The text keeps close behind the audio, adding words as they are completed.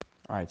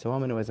Alright, so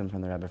one minute wisdom from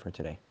the Rebbe for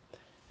today.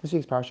 This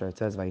week's parsha, it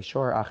says,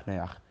 Vayishor ach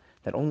Neach,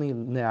 that only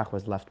Neach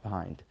was left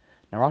behind.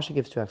 Now Rashi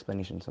gives two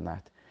explanations on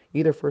that.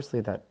 Either firstly,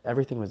 that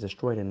everything was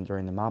destroyed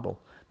during the Mabul,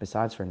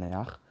 besides for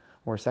Neach,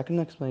 or a second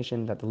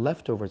explanation that the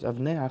leftovers of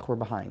Neach were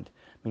behind,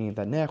 meaning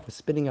that Neach was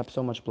spitting up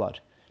so much blood.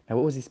 Now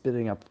what was he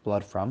spitting up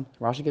blood from?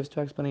 Rashi gives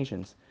two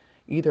explanations.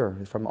 Either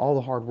from all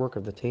the hard work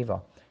of the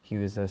Teva, he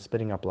was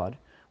spitting up blood,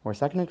 or a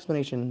second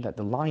explanation that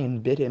the lion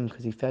bit him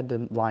because he fed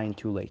the lion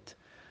too late.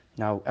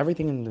 Now,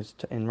 everything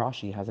in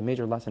Rashi has a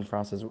major lesson for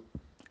us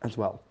as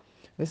well.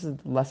 This is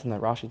the lesson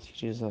that Rashi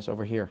teaches us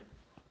over here.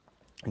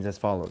 It's as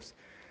follows: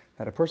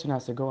 that a person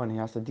has to go and he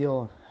has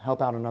to help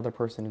out another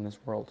person in this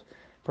world.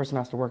 A person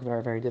has to work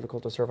very, very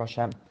difficult to serve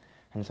Hashem.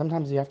 And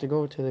sometimes you have to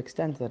go to the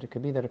extent that it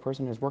could be that a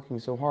person is working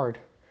so hard,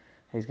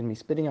 he's going to be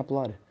spitting up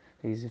blood.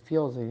 He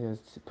feels he is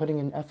putting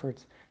in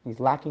efforts, he's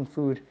lacking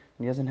food, and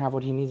he doesn't have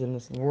what he needs in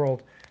this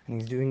world,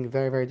 and he's doing a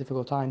very, very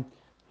difficult time.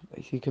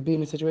 He could be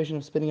in a situation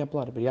of spitting up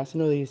blood, but he has to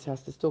know that he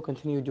has to still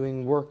continue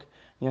doing work.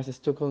 He has to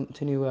still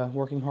continue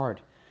working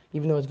hard.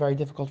 Even though it's very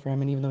difficult for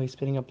him, and even though he's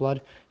spitting up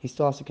blood, he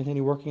still has to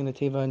continue working in the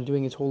Teva and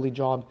doing his holy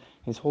job,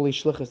 his holy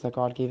shlichus that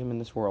God gave him in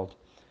this world.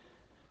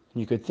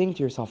 And you could think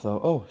to yourself,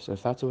 though, oh, so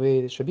if that's the way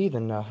it should be,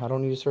 then I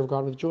don't need to serve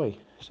God with joy.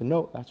 So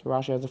no, that's where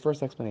Rashi has the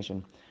first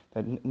explanation.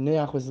 That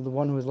Noach was the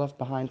one who was left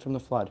behind from the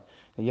flood.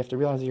 That you have to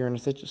realize that you're in a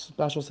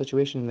special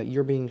situation, that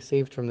you're being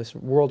saved from this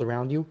world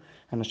around you,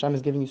 and Hashem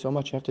is giving you so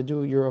much, you have to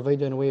do your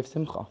avodah in a way of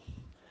simcha.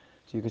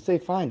 So you could say,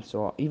 fine,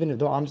 so even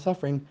though I'm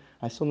suffering,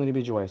 I still need to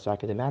be joyous. So I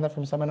could demand that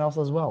from someone else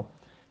as well.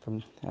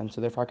 And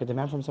so therefore I could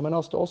demand from someone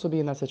else to also be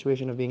in that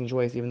situation of being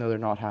joyous even though they're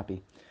not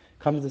happy.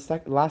 Comes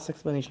the last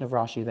explanation of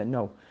Rashi that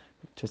no,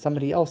 to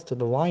somebody else, to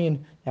the lion,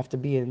 you have to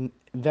be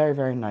very,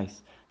 very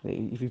nice.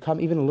 If you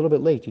come even a little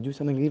bit late, you do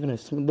something even a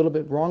little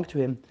bit wrong to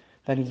him,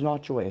 then he's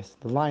not joyous.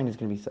 The lion is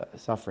going to be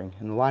suffering,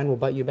 and the lion will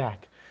bite you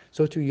back.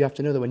 So too, you have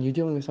to know that when you're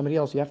dealing with somebody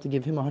else, you have to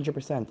give him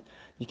 100%.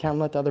 You can't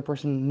let the other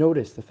person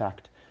notice the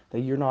fact that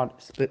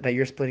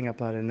you're splitting up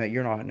blood and that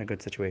you're not in a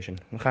good situation.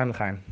 L'chaim, l'chaim.